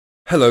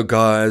Hello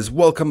guys,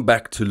 welcome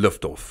back to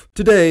Liftoff.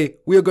 Today,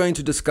 we are going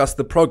to discuss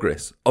the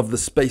progress of the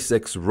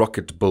SpaceX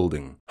rocket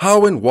building.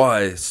 How and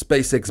why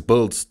SpaceX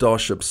built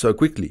Starship so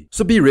quickly.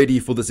 So be ready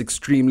for this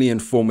extremely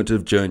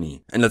informative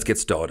journey, and let's get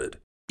started.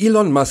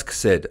 Elon Musk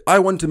said, I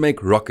want to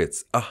make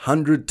rockets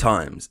 100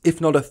 times, if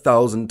not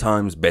 1,000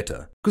 times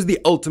better, because the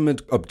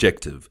ultimate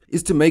objective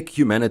is to make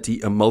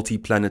humanity a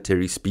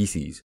multi-planetary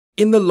species.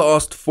 In the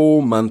last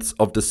 4 months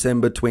of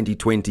December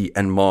 2020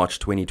 and March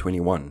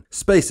 2021,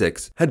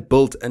 SpaceX had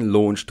built and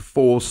launched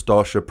 4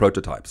 Starship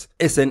prototypes,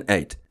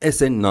 SN8,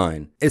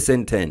 SN9,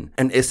 SN10,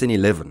 and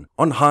SN11,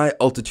 on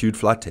high-altitude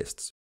flight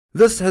tests.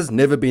 This has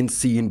never been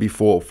seen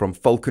before from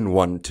Falcon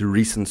 1 to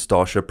recent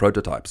Starship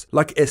prototypes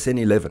like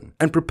SN11,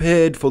 and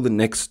prepared for the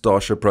next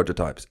Starship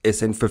prototypes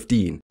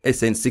SN15,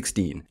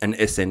 SN16, and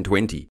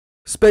SN20.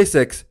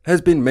 SpaceX has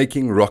been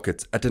making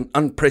rockets at an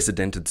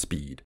unprecedented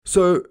speed.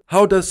 So,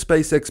 how does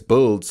SpaceX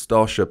build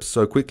Starships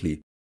so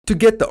quickly? To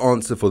get the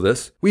answer for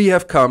this, we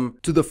have come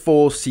to the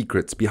 4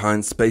 secrets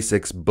behind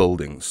SpaceX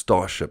building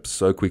Starships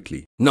so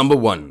quickly. Number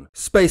 1.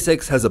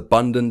 SpaceX has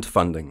abundant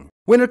funding.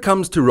 When it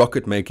comes to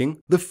rocket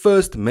making, the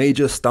first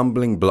major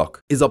stumbling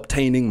block is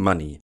obtaining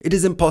money. It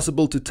is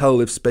impossible to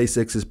tell if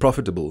SpaceX is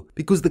profitable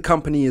because the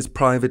company is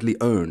privately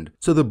owned,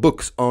 so the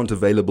books aren't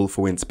available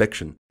for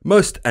inspection.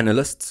 Most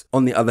analysts,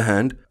 on the other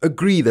hand,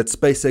 agree that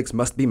SpaceX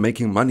must be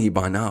making money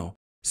by now.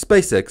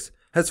 SpaceX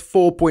has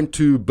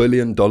 $4.2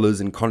 billion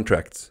in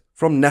contracts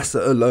from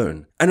NASA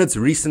alone, and its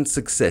recent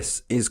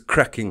success is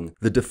cracking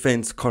the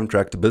defense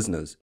contract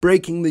business.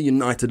 Breaking the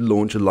United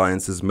Launch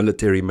Alliance's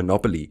military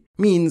monopoly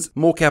means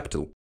more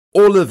capital.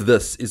 All of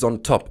this is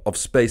on top of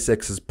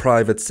SpaceX's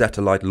private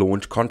satellite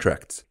launch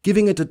contracts,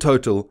 giving it a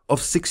total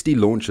of 60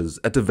 launches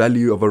at a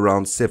value of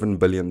around $7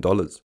 billion.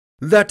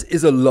 That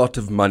is a lot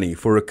of money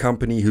for a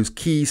company whose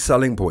key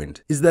selling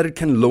point is that it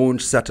can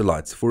launch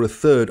satellites for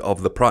 1/3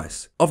 of the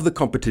price of the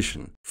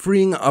competition,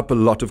 freeing up a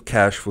lot of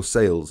cash for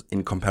sales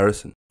in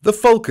comparison. The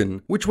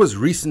Falcon, which was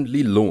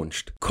recently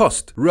launched,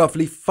 cost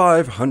roughly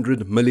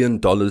 $500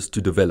 million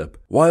to develop,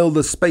 while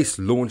the Space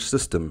Launch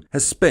System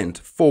has spent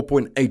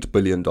 $4.8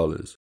 billion.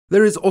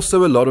 There is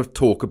also a lot of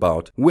talk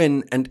about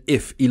when and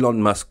if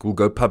Elon Musk will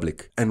go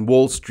public, and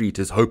Wall Street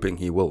is hoping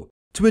he will.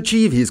 To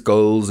achieve his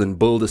goals and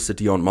build a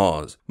city on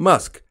Mars,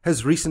 Musk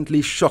has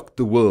recently shocked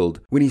the world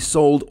when he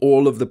sold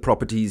all of the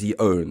properties he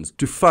owns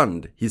to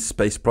fund his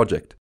space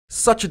project.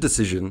 Such a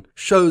decision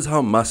shows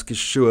how Musk is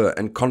sure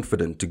and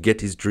confident to get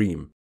his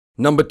dream.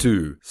 Number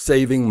 2.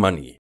 Saving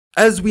money.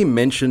 As we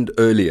mentioned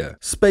earlier,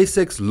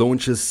 SpaceX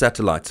launches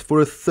satellites for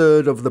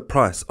 1/3 of the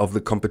price of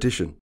the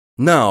competition.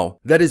 Now,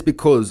 that is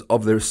because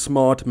of their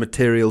smart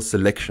material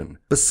selection.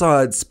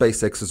 Besides,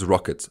 SpaceX's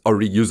rockets are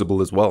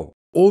reusable as well.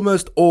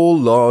 Almost all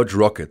large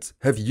rockets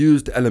have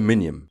used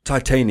aluminium,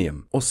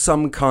 titanium, or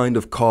some kind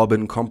of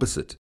carbon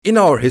composite. In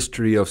our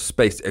history of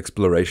space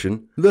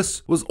exploration,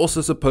 this was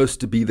also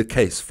supposed to be the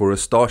case for a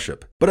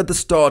Starship. But at the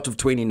start of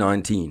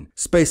 2019,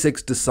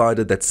 SpaceX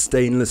decided that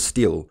stainless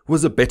steel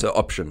was a better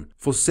option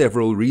for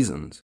several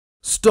reasons.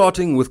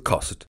 Starting with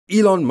cost,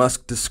 Elon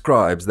Musk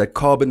describes that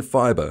carbon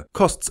fiber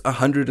costs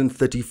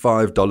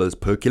 $135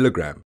 per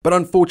kilogram, but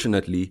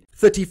unfortunately,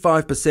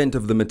 35%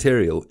 of the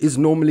material is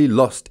normally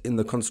lost in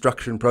the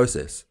construction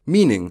process,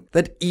 meaning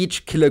that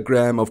each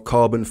kilogram of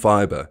carbon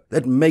fiber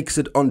that makes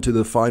it onto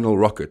the final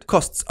rocket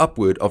costs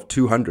upward of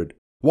 $200,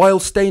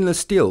 while stainless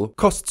steel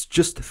costs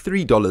just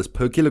 $3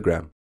 per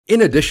kilogram.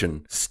 In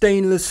addition,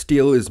 stainless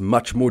steel is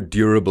much more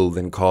durable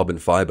than carbon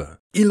fiber.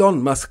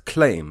 Elon Musk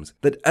claims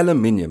that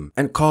aluminium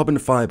and carbon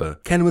fiber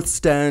can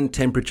withstand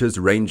temperatures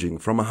ranging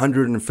from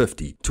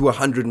 150 to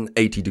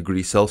 180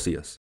 degrees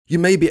Celsius. You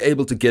may be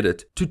able to get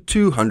it to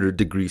 200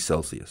 degrees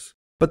Celsius.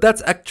 But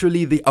that's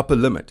actually the upper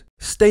limit.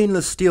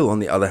 Stainless steel, on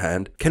the other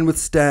hand, can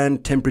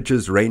withstand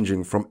temperatures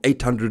ranging from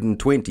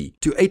 820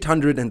 to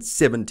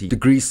 870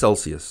 degrees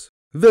Celsius.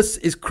 This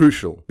is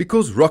crucial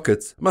because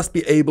rockets must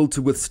be able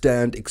to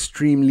withstand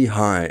extremely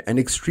high and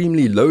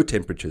extremely low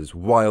temperatures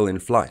while in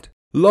flight.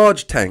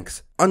 Large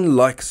tanks,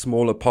 unlike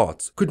smaller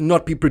parts, could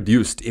not be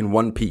produced in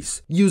one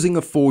piece using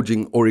a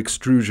forging or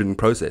extrusion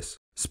process.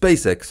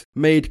 SpaceX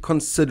made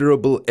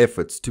considerable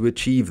efforts to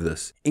achieve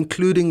this,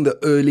 including the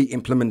early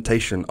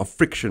implementation of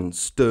friction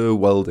stir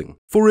welding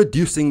for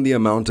reducing the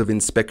amount of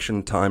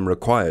inspection time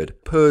required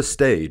per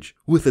stage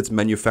with its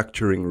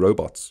manufacturing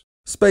robots.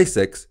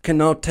 SpaceX can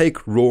now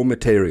take raw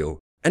material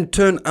and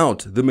turn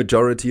out the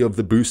majority of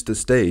the booster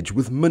stage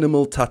with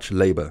minimal touch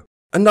labor.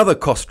 Another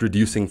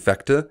cost-reducing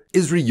factor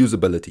is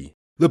reusability.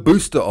 The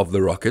booster of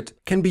the rocket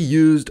can be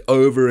used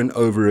over and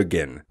over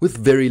again with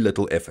very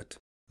little effort.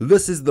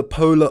 This is the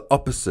polar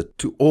opposite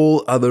to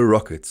all other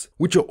rockets,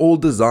 which are all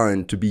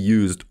designed to be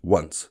used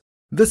once.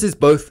 This is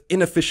both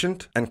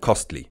inefficient and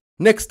costly.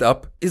 Next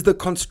up is the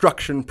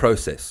construction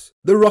process.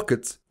 The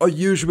rockets are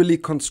usually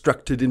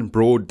constructed in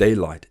broad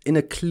daylight in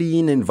a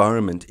clean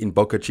environment in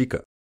Boca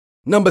Chica.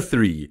 Number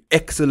 3.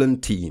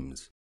 Excellent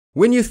teams.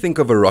 When you think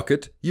of a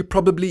rocket, you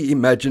probably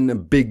imagine a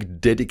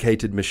big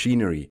dedicated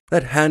machinery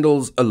that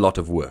handles a lot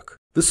of work.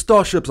 The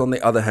Starships, on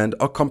the other hand,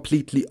 are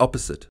completely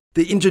opposite.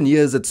 The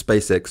engineers at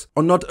SpaceX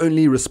are not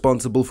only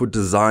responsible for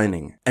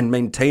designing and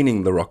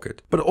maintaining the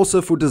rocket, but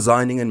also for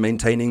designing and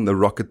maintaining the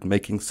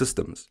rocket-making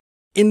systems.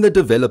 In the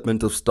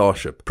development of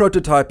Starship,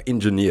 prototype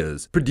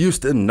engineers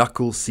produced a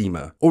knuckle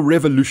seamer, or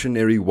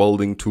revolutionary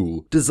welding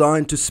tool,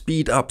 designed to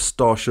speed up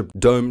Starship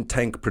dome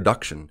tank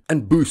production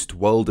and boost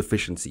weld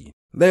efficiency.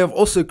 They have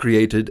also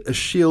created a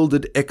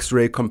shielded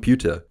X-ray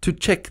computer to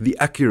check the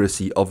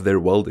accuracy of their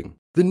welding.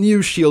 The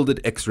new shielded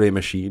X-ray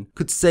machine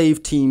could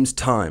save teams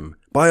time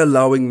by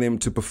allowing them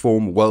to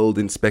perform weld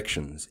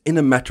inspections in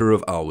a matter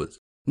of hours.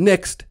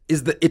 Next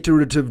is the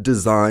iterative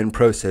design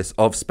process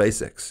of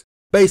SpaceX.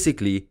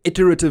 Basically,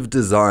 iterative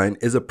design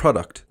is a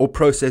product or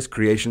process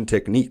creation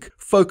technique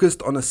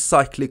focused on a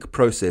cyclic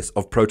process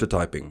of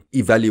prototyping,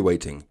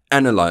 evaluating,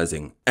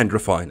 analyzing, and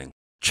refining.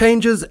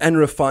 Changes and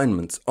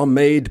refinements are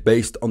made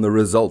based on the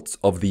results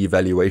of the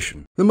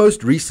evaluation. The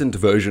most recent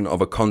version of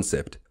a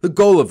concept, the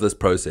goal of this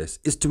process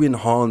is to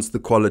enhance the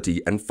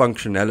quality and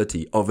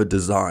functionality of a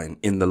design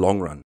in the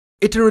long run.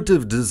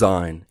 Iterative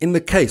design, in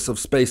the case of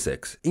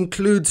SpaceX,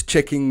 includes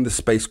checking the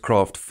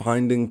spacecraft,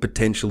 finding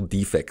potential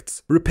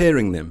defects,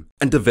 repairing them,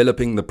 and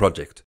developing the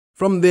project.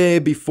 From there,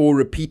 before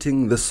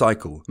repeating the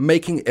cycle,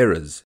 making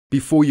errors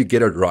before you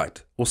get it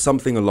right, or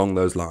something along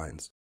those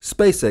lines.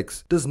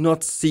 SpaceX does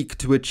not seek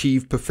to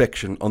achieve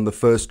perfection on the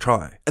first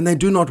try, and they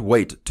do not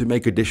wait to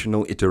make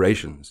additional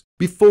iterations.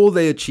 Before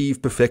they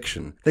achieve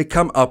perfection, they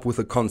come up with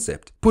a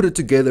concept, put it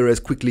together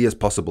as quickly as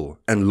possible,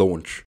 and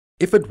launch.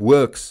 If it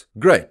works,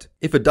 great.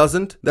 If it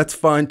doesn't, that's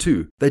fine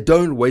too. They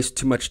don't waste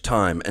too much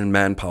time and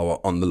manpower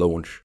on the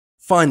launch.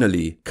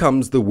 Finally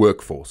comes the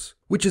workforce,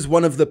 which is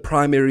one of the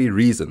primary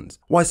reasons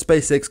why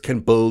SpaceX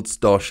can build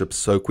Starships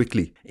so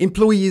quickly.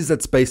 Employees at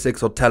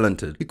SpaceX are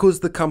talented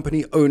because the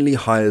company only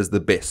hires the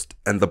best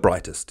and the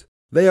brightest.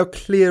 They are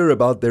clear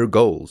about their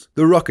goals.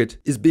 The rocket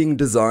is being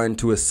designed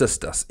to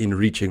assist us in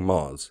reaching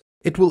Mars.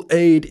 It will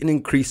aid in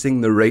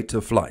increasing the rate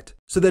of flight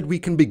so that we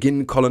can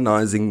begin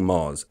colonizing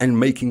Mars and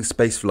making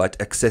spaceflight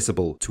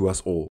accessible to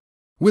us all.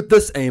 With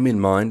this aim in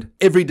mind,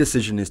 every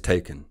decision is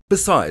taken.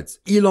 Besides,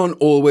 Elon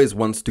always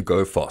wants to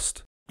go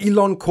fast.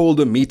 Elon called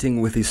a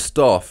meeting with his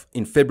staff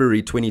in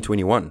February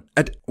 2021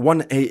 at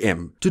 1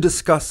 a.m. to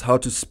discuss how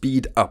to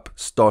speed up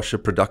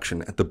Starship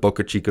production at the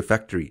Boca Chica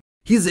factory.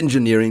 His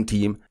engineering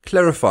team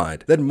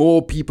clarified that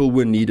more people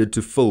were needed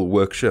to fill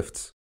work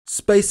shifts.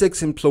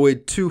 SpaceX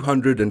employed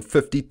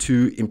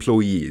 252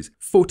 employees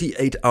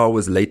 48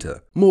 hours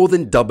later, more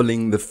than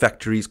doubling the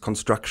factory's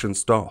construction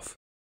staff.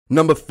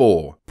 Number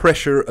 4.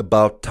 Pressure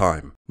about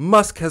time.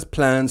 Musk has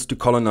plans to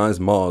colonize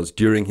Mars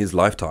during his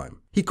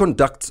lifetime. He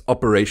conducts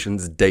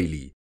operations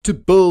daily to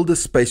build a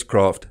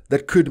spacecraft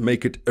that could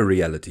make it a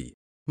reality.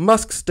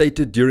 Musk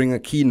stated during a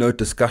keynote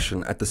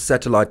discussion at the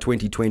Satellite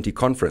 2020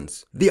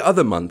 conference, "The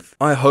other month,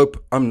 I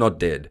hope I'm not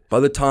dead by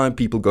the time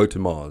people go to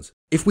Mars.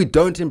 If we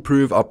don't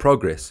improve our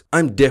progress,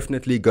 I'm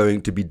definitely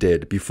going to be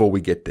dead before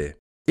we get there.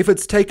 If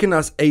it's taken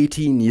us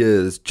 18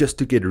 years just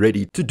to get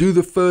ready to do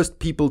the first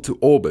people to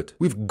orbit,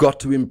 we've got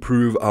to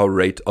improve our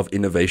rate of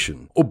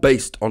innovation, or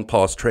based on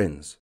past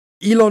trends."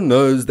 Elon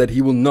knows that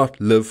he will not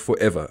live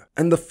forever,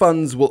 and the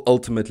funds will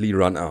ultimately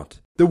run out.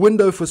 The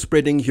window for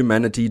spreading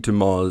humanity to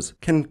Mars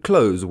can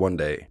close one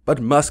day,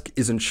 but Musk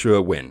isn't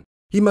sure when.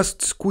 He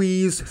must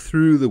squeeze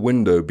through the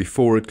window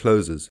before it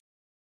closes.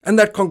 And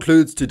that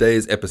concludes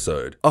today's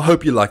episode. I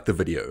hope you liked the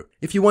video.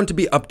 If you want to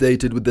be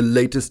updated with the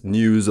latest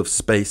news of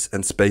space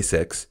and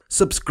SpaceX,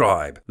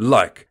 subscribe,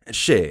 like, and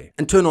share,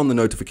 and turn on the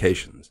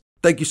notifications.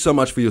 Thank you so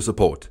much for your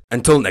support.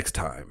 Until next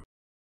time.